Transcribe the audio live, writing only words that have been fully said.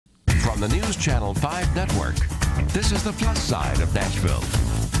from the News Channel 5 network. This is the Plus Side of Nashville.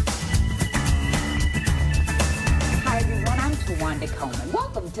 Hi everyone, I'm Tawanda Coleman.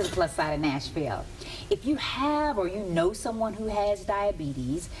 Welcome to the Plus Side of Nashville. If you have or you know someone who has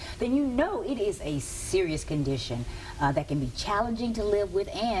diabetes, then you know it is a serious condition that can be challenging to live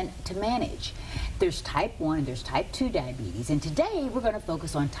with and to manage. There's type 1 and there's type 2 diabetes, and today we're going to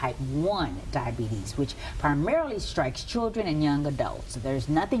focus on type 1 diabetes, which primarily strikes children and young adults. So there's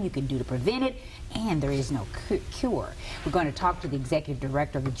nothing you can do to prevent it, and there is no cure. We're going to talk to the executive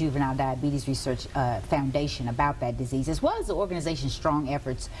director of the Juvenile Diabetes Research Foundation about that disease, as well as the organization's strong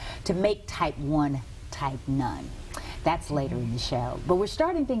efforts to make type 1 type none. That's later in the show. But we're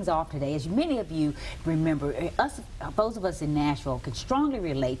starting things off today. As many of you remember, those of us in Nashville can strongly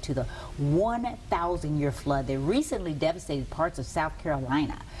relate to the 1,000-year flood that recently devastated parts of South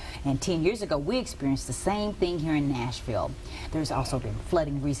Carolina. And 10 years ago, we experienced the same thing here in Nashville. There's also been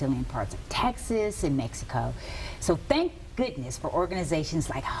flooding recently in parts of Texas and Mexico. So thank goodness for organizations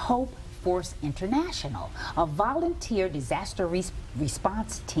like Hope Force International, a volunteer disaster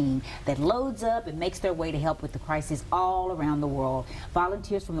response team that loads up and makes their way to help with the crisis all around the world.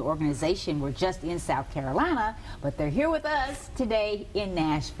 Volunteers from the organization were just in South Carolina, but they're here with us today in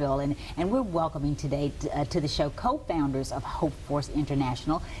Nashville, and we're welcoming today to the show co-founders of Hope Force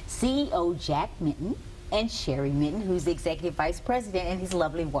International, CEO Jack Minton and Sherry Minton, who's the Executive Vice President, and his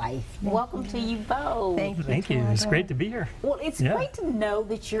lovely wife. Welcome to you both. Thank you. Thank you. It's great to be here. Well, it's great to know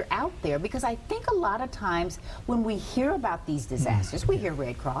that you're out there, because I think a lot of times when we hear about these disasters, we hear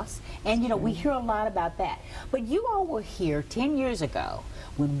Red Cross, and you know, we hear a lot about that. But you all were here 10 years ago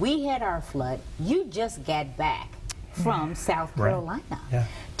when we had our flood. You just got back from South Carolina. Yeah.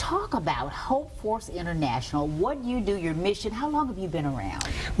 Talk about Hope Force International, what you do, your mission. How long have you been around?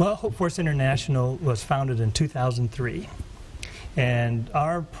 Well, Hope Force International was founded in 2003, and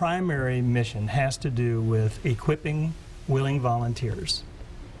our primary mission has to do with equipping willing volunteers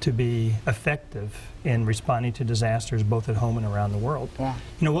to be effective in responding to disasters both at home and around the world. Yeah.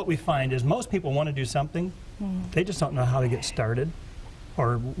 You know, what we find is most people want to do something, they just don't know how to get started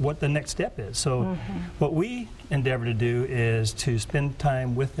or what the next step is. So what we endeavor to do is to spend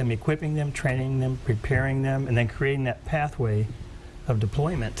time with them, equipping them, training them, preparing them, and then creating that pathway of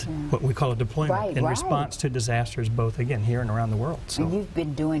deployment, what we call a deployment, in response to disasters both, again, here and around the world. So, and you've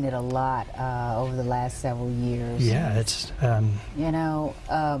been doing it a lot over the last several years. Yeah, it's... you know,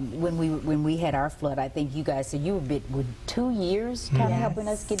 when we had our flood, I think you guys said you were 2 years kind of helping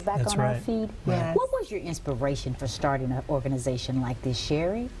us get back on our feet. Yes. What was your inspiration for starting an organization like this,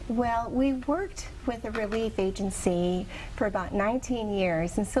 Sherry? Well, we worked with a relief agency for about 19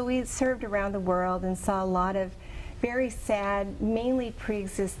 years, and so we served around the world and saw a lot of very sad, mainly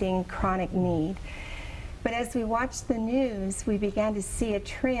pre-existing chronic need. But as we watched the news, we began to see a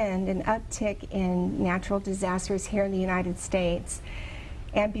trend, an uptick in natural disasters here in the United States.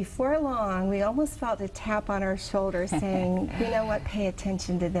 And before long, we almost felt a tap on our shoulder saying, you know what, pay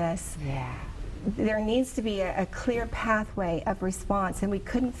attention to this. Yeah. There needs to be a clear pathway of response, and we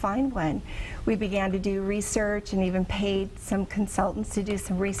couldn't find one. We began to do research and even paid some consultants to do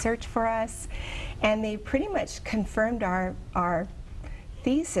some research for us, and they pretty much confirmed our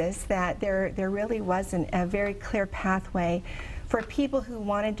thesis that there really wasn't a very clear pathway for people who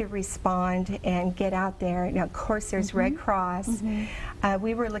wanted to respond and get out there. Now, of course, there's Red Cross.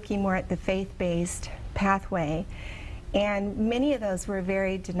 We were looking more at the faith-based pathway. And many of those were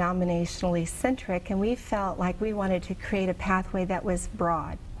very denominationally centric, and we felt like we wanted to create a pathway that was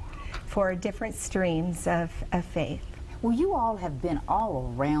broad for different streams of faith. Well, you all have been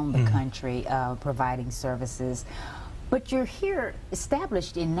all around the country providing services, but you're here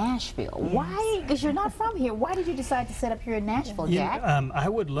established in Nashville. Yes. Why? Because you're not from here. Why did you decide to set up here in Nashville, Jack? I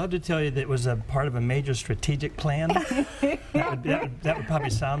would love to tell you that it was a part of a major strategic plan. that would probably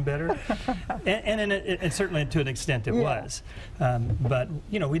sound better. And certainly to an extent it was. But,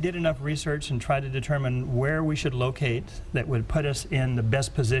 you know, we did enough research and tried to determine where we should locate that would put us in the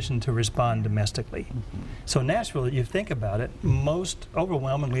best position to respond domestically. So Nashville, you think about it, most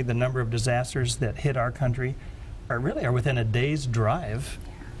overwhelmingly the number of disasters that hit our country are within a day's drive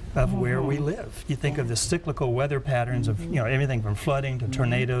of where we live. You think of the cyclical weather patterns of, you know, everything from flooding to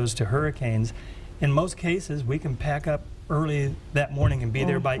tornadoes to hurricanes. In most cases, we can pack up early that morning and be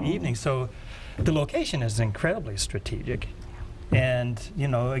there by evening. So the location is incredibly strategic. And, you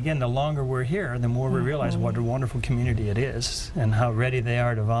know, again, the longer we're here, the more we realize what a wonderful community it is and how ready they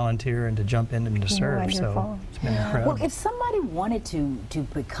are to volunteer and to jump in and to serve. Wonderful. So it's been incredible. Well, if somebody wanted to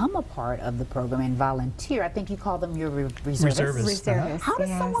become a part of the program and volunteer, I think you call them your reservists. Reservists, How does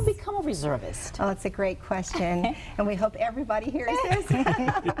someone become a reservist? Oh, it's a great question, and we hope everybody hears this.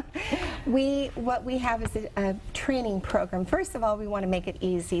 What we have is a training program. First of all, we want to make it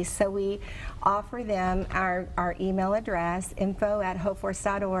easy, so we offer them our email address,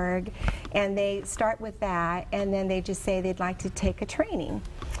 info@hopeforce.org, and they start with that, and then they just say they'd like to take a training.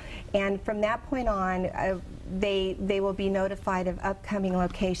 And from that point on, they will be notified of upcoming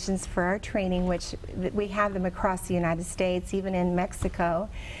locations for our training, which we have them across the United States, even in Mexico,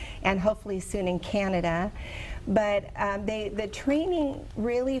 and hopefully soon in Canada. But the training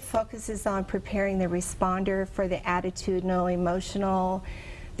really focuses on preparing the responder for the attitudinal, emotional,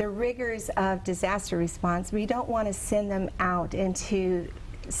 the rigors of disaster response. We don't want to send them out into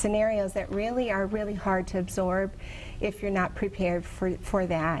scenarios that really are really hard to absorb if you're not prepared for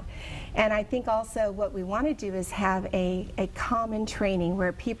that. And I think also what we want to do is have a common training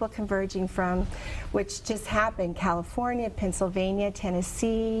where people converging from, which just happened, California, Pennsylvania,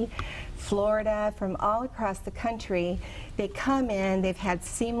 Tennessee, Florida, from all across the country, they come in, they've had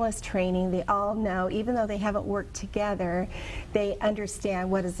seamless training, they all know, even though they haven't worked together, they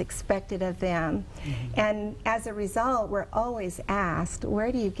understand what is expected of them. And as a result, we're always asked,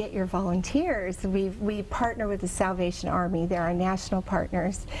 where do you get your volunteers? We partner with the Salvation Army, they're our national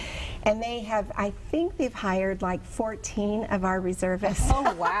partners, and they have, I think they've hired like 14 of our reservists.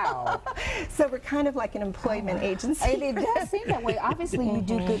 Oh, wow. So we're kind of like an employment agency. It does seem that way. Obviously, you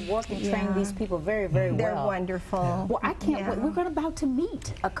do good work and train these people very, very well. They're wonderful. Well, I can't wait. We're about to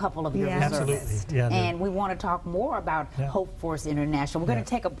meet a couple of your reservists. Absolutely. Yeah, and we want to talk more about Hope Force International. We're going to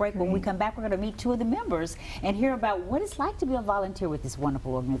take a break. When we come back, we're going to meet two of the members and hear about what it's like to be a volunteer with this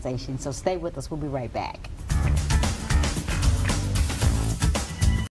wonderful organization. So stay with us. We'll be right back.